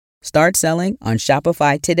Start selling on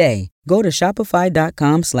Shopify today. Go to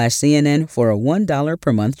shopify.com/CNN for a $1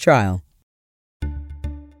 per month trial.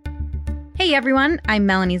 Hey everyone, I'm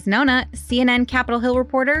Melanie Zanona, CNN Capitol Hill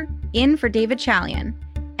reporter, in for David Chalian.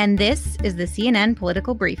 And this is the CNN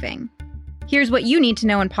Political Briefing. Here's what you need to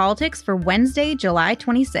know in politics for Wednesday, July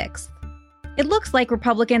 26th. It looks like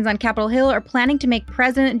Republicans on Capitol Hill are planning to make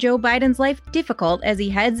President Joe Biden's life difficult as he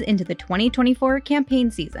heads into the 2024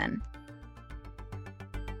 campaign season.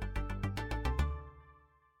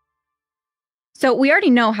 So we already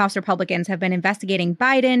know House Republicans have been investigating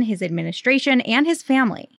Biden, his administration, and his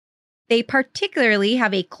family. They particularly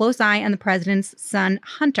have a close eye on the president's son,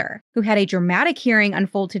 Hunter, who had a dramatic hearing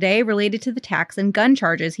unfold today related to the tax and gun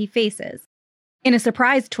charges he faces. In a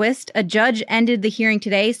surprise twist, a judge ended the hearing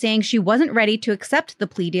today saying she wasn't ready to accept the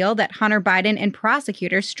plea deal that Hunter Biden and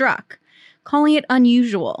prosecutors struck, calling it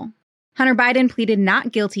unusual. Hunter Biden pleaded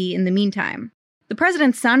not guilty in the meantime. The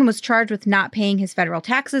president's son was charged with not paying his federal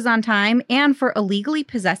taxes on time and for illegally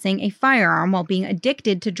possessing a firearm while being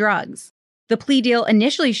addicted to drugs. The plea deal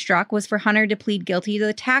initially struck was for Hunter to plead guilty to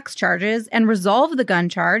the tax charges and resolve the gun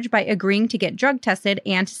charge by agreeing to get drug tested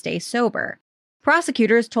and to stay sober.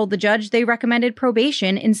 Prosecutors told the judge they recommended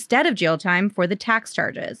probation instead of jail time for the tax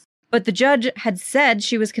charges. But the judge had said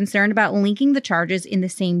she was concerned about linking the charges in the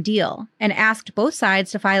same deal and asked both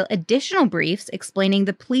sides to file additional briefs explaining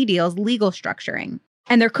the plea deal's legal structuring.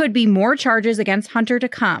 And there could be more charges against Hunter to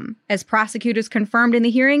come, as prosecutors confirmed in the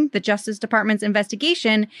hearing the Justice Department's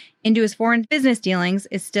investigation into his foreign business dealings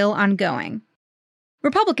is still ongoing.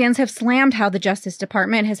 Republicans have slammed how the Justice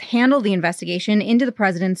Department has handled the investigation into the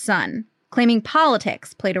president's son, claiming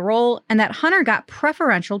politics played a role and that Hunter got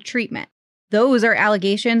preferential treatment. Those are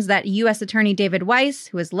allegations that U.S. Attorney David Weiss,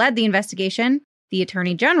 who has led the investigation, the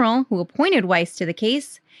Attorney General, who appointed Weiss to the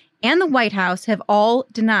case, and the White House have all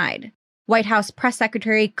denied. White House Press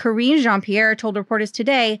Secretary Karine Jean-Pierre told reporters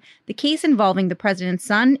today the case involving the president's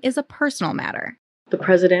son is a personal matter. The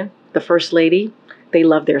president, the first lady, they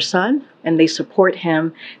love their son, and they support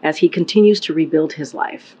him as he continues to rebuild his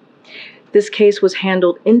life. This case was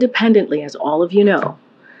handled independently, as all of you know,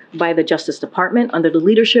 by the Justice Department under the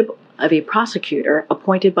leadership of a prosecutor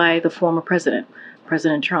appointed by the former president,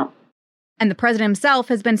 President Trump. And the president himself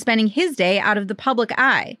has been spending his day out of the public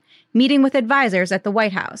eye, meeting with advisors at the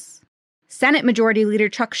White House. Senate Majority Leader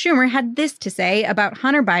Chuck Schumer had this to say about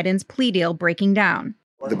Hunter Biden's plea deal breaking down.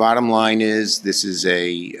 The bottom line is this is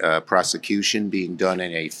a prosecution being done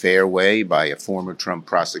in a fair way by a former Trump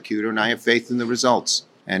prosecutor, and I have faith in the results.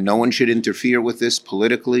 And no one should interfere with this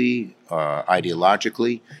politically,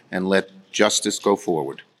 ideologically, and let justice go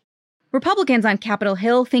forward. Republicans on Capitol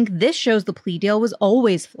Hill think this shows the plea deal was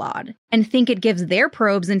always flawed and think it gives their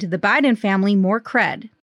probes into the Biden family more cred.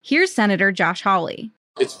 Here's Senator Josh Hawley.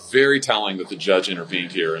 It's very telling that the judge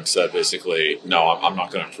intervened here and said basically, no, I'm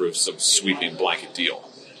not going to approve some sweeping blanket deal.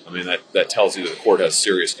 I mean, that tells you that the court has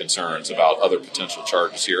serious concerns about other potential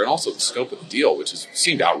charges here and also the scope of the deal, which has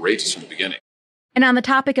seemed outrageous from the beginning. And on the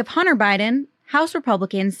topic of Hunter Biden, House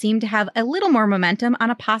Republicans seem to have a little more momentum on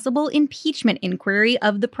a possible impeachment inquiry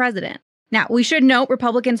of the president. Now, we should note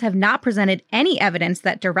Republicans have not presented any evidence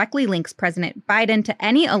that directly links President Biden to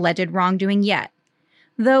any alleged wrongdoing yet,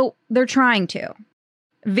 though they're trying to.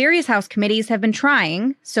 Various House committees have been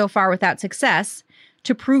trying, so far without success,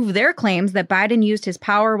 to prove their claims that Biden used his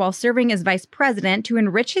power while serving as vice president to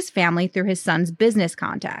enrich his family through his son's business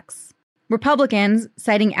contacts. Republicans,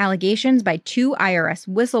 citing allegations by two IRS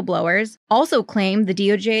whistleblowers, also claim the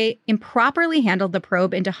DOJ improperly handled the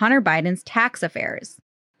probe into Hunter Biden's tax affairs.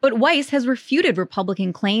 But Weiss has refuted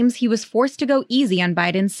Republican claims he was forced to go easy on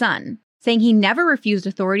Biden's son, saying he never refused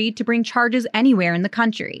authority to bring charges anywhere in the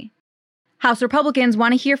country. House Republicans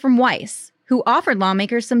want to hear from Weiss, who offered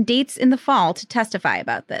lawmakers some dates in the fall to testify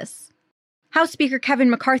about this. House Speaker Kevin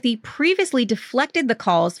McCarthy previously deflected the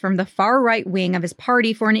calls from the far-right wing of his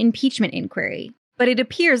party for an impeachment inquiry, but it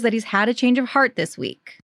appears that he's had a change of heart this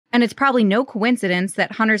week. And it's probably no coincidence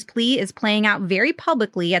that Hunter's plea is playing out very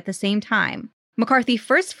publicly at the same time. McCarthy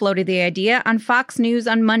first floated the idea on Fox News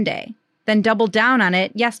on Monday, then doubled down on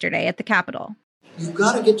it yesterday at the Capitol. You've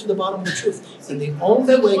got to get to the bottom of the truth. And the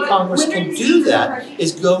only way Congress can do that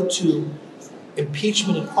is go to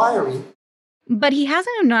impeachment inquiry. But he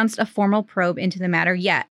hasn't announced a formal probe into the matter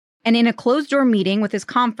yet. And in a closed-door meeting with his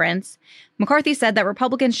conference, McCarthy said that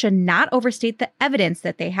Republicans should not overstate the evidence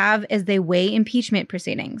that they have as they weigh impeachment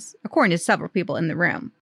proceedings, according to several people in the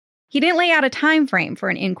room. He didn't lay out a time frame for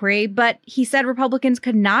an inquiry, but he said Republicans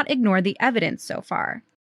could not ignore the evidence so far.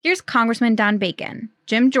 Here's Congressman Don Bacon,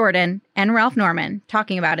 Jim Jordan, and Ralph Norman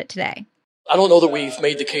talking about it today. I don't know that we've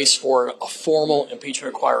made the case for a formal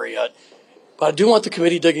impeachment inquiry yet. But I do want the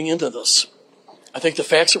committee digging into this. I think the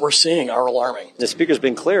facts that we're seeing are alarming. The Speaker's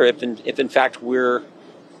been clear. If in fact we're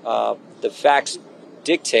the facts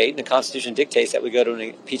dictate, and the Constitution dictates that we go to an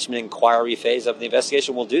impeachment inquiry phase of the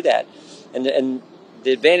investigation, we'll do that. And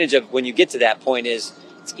the advantage of when you get to that point is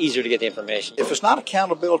it's easier to get the information. If it's not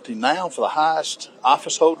accountability now for the highest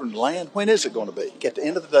office holder in the land, when is it going to be? At the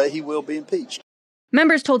end of the day, he will be impeached.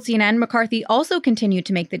 Members told CNN McCarthy also continued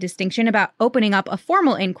to make the distinction about opening up a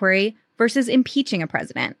formal inquiry versus impeaching a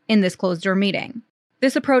president in this closed-door meeting.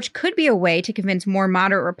 This approach could be a way to convince more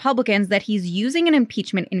moderate Republicans that he's using an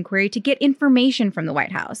impeachment inquiry to get information from the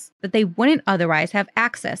White House that they wouldn't otherwise have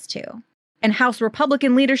access to. And House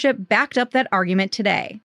Republican leadership backed up that argument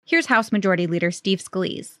today. Here's House Majority Leader Steve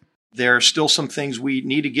Scalise. There are still some things we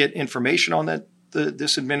need to get information on that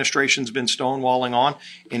this administration's been stonewalling on.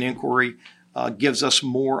 An inquiry gives us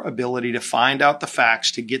more ability to find out the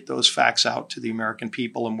facts, to get those facts out to the American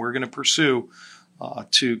people. And we're going to pursue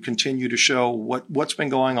to continue to show what's been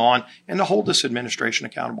going on and to hold this administration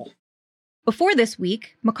accountable. Before this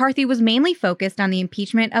week, McCarthy was mainly focused on the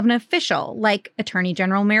impeachment of an official like Attorney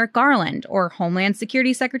General Merrick Garland or Homeland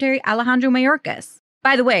Security Secretary Alejandro Mayorkas.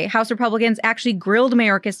 By the way, House Republicans actually grilled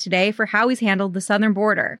Mayorkas today for how he's handled the southern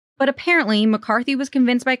border. But apparently, McCarthy was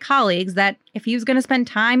convinced by colleagues that if he was going to spend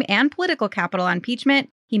time and political capital on impeachment,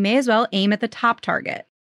 he may as well aim at the top target.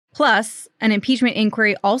 Plus, an impeachment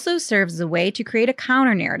inquiry also serves as a way to create a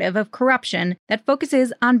counter-narrative of corruption that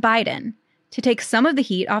focuses on Biden, to take some of the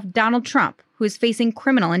heat off Donald Trump, who is facing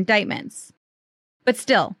criminal indictments. But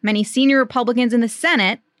still, many senior Republicans in the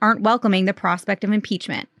Senate aren't welcoming the prospect of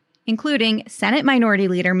impeachment, including Senate Minority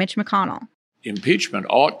Leader Mitch McConnell. Impeachment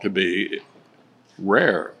ought to be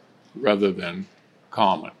rare rather than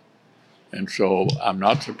common. And so I'm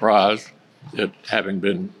not surprised that having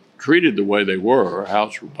been treated the way they were,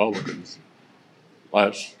 House Republicans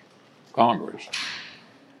last Congress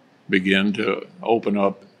begin to open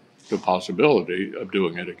up the possibility of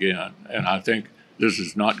doing it again. And I think this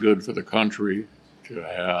is not good for the country to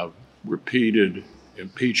have repeated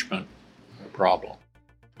impeachment problem.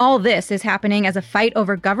 All this is happening as a fight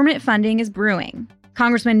over government funding is brewing.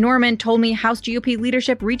 Congressman Norman told me House GOP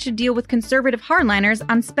leadership reached a deal with conservative hardliners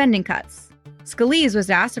on spending cuts. Scalise was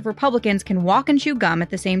asked if Republicans can walk and chew gum at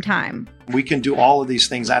the same time. We can do all of these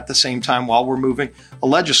things at the same time while we're moving a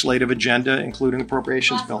legislative agenda, including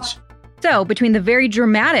appropriations bills. So, between the very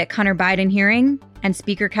dramatic Hunter Biden hearing and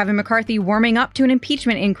Speaker Kevin McCarthy warming up to an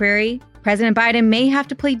impeachment inquiry, President Biden may have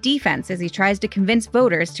to play defense as he tries to convince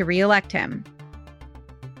voters to re-elect him.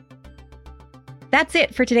 That's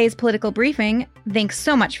it for today's political briefing. Thanks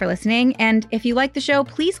so much for listening. And if you like the show,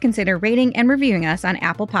 please consider rating and reviewing us on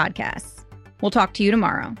Apple Podcasts. We'll talk to you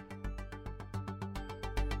tomorrow.